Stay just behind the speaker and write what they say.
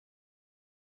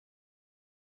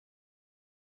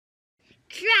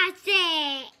Trust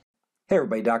it! Hey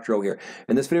everybody, Dr. O here.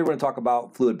 In this video we're going to talk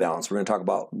about fluid balance. We're going to talk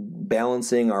about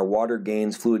balancing our water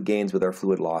gains, fluid gains with our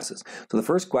fluid losses. So the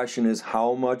first question is,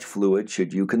 how much fluid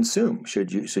should you consume?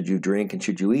 Should you drink and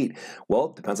should you eat? Well,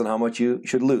 it depends on how much you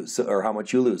should lose or how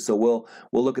much you lose. So we'll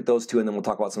look at those two and then we'll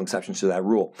talk about some exceptions to that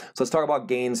rule. So let's talk about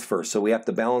gains first. So we have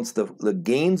to balance the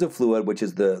gains of fluid, which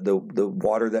is the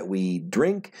water that we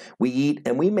drink, we eat,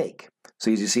 and we make.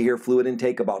 So as you see here, fluid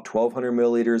intake about 1,200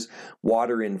 milliliters,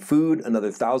 water in food, another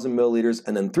 1,000 milliliters,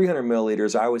 and then 300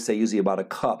 milliliters, I always say usually about a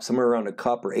cup, somewhere around a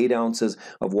cup or 8 ounces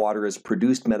of water is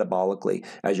produced metabolically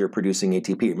as you're producing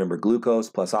ATP. Remember,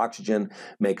 glucose plus oxygen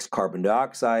makes carbon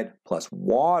dioxide plus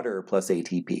water plus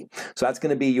ATP. So that's going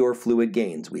to be your fluid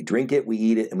gains. We drink it, we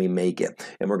eat it, and we make it.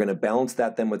 And we're going to balance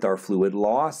that then with our fluid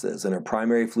losses. And our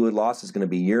primary fluid loss is going to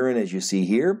be urine, as you see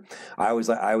here. I always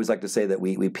like to say that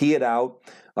we pee it out.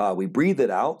 We breathe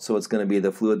it out, so it's going to be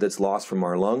the fluid that's lost from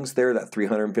our lungs there, that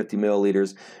 350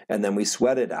 milliliters, and then we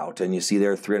sweat it out, and you see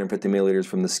there 350 milliliters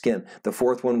from the skin. The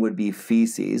fourth one would be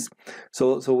feces.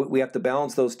 So we have to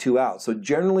balance those two out. So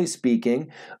generally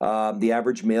speaking, the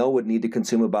average male would need to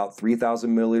consume about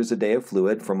 3,000 milliliters a day of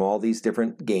fluid from all these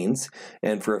different gains,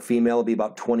 and for a female it'd be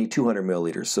about 2,200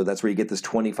 milliliters. So that's where you get this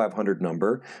 2,500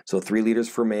 number. So 3 liters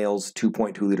for males,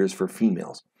 2.2 liters for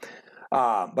females.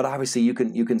 But obviously you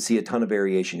can see a ton of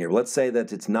variation here. Let's say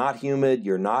that it's not humid,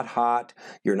 you're not hot,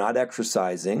 you're not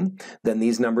exercising, then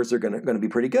these numbers are going to be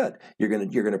pretty good. You're going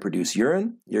to produce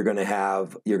urine, you're going to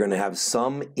have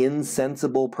some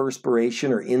insensible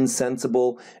perspiration or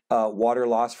insensible water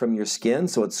loss from your skin,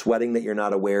 so it's sweating that you're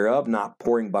not aware of, not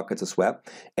pouring buckets of sweat,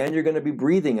 and you're going to be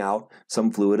breathing out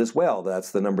some fluid as well.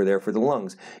 That's the number there for the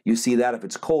lungs. You see that if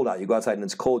it's cold out, you go outside and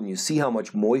it's cold and you see how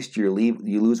much moisture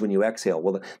you lose when you exhale.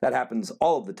 Well, that happens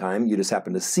all of the time. You just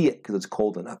happen to see it because it's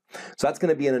cold enough. So that's going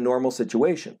to be in a normal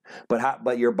situation.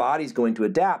 But your body's going to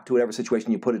adapt to whatever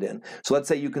situation you put it in. So let's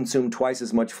say you consume twice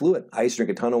as much fluid. I used to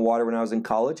drink a ton of water when I was in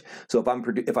college. So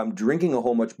if I'm drinking a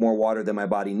whole much more water than my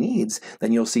body needs,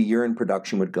 then you'll see urine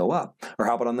production would go up. Or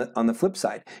how about on the flip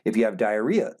side? If you have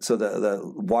diarrhea, so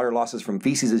the water losses from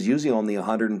feces is usually only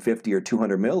 150 or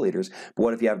 200 milliliters. But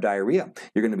what if you have diarrhea?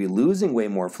 You're going to be losing way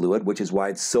more fluid, which is why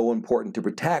it's so important to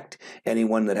protect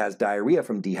anyone that has diarrhea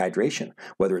from dehydration,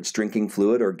 whether it's drinking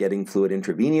fluid or getting fluid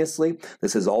intravenously.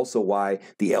 This is also why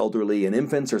the elderly and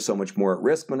infants are so much more at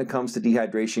risk when it comes to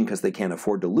dehydration because they can't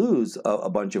afford to lose a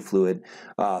bunch of fluid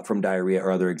from diarrhea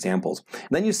or other examples. And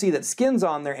then you see that skin's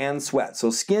on there and sweat. So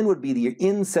skin would be the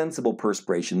insensible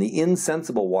perspiration, the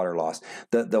insensible water loss,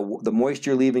 the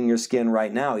moisture leaving your skin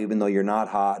right now, even though you're not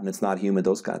hot and it's not humid,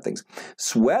 those kind of things.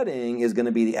 Sweating is going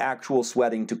to be the actual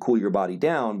sweating to cool your body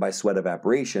down by sweat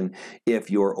evaporation if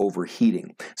you're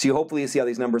overheating. So hopefully you see how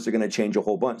these numbers are going to change a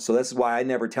whole bunch. So this is why I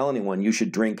never tell anyone you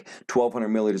should drink 1,200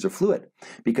 milliliters of fluid.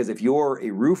 Because if you're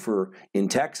a roofer in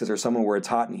Texas or somewhere where it's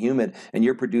hot and humid and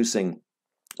you're producing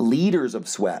liters of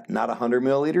sweat, not 100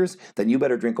 milliliters, then you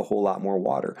better drink a whole lot more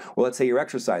water. Or let's say you're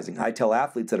exercising. I tell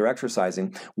athletes that are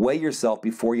exercising, weigh yourself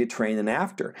before you train and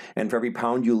after. And for every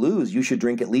pound you lose, you should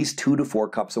drink at least 2 to 4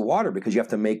 cups of water because you have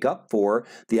to make up for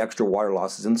the extra water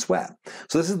losses in sweat.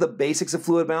 So this is the basics of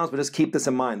fluid balance, but just keep this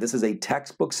in mind. This is a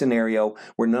textbook scenario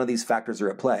where none of these factors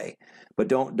are at play. But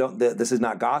this is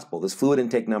not gospel. This fluid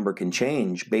intake number can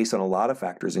change based on a lot of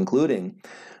factors, including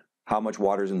how much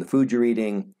water is in the food you're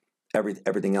eating,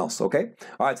 everything else. Okay.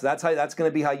 All right. So that's going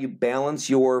to be how you balance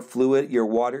your fluid, your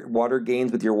water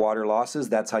gains with your water losses.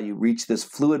 That's how you reach this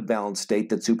fluid balance state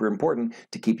that's super important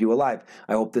to keep you alive.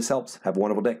 I hope this helps. Have a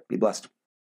wonderful day. Be blessed.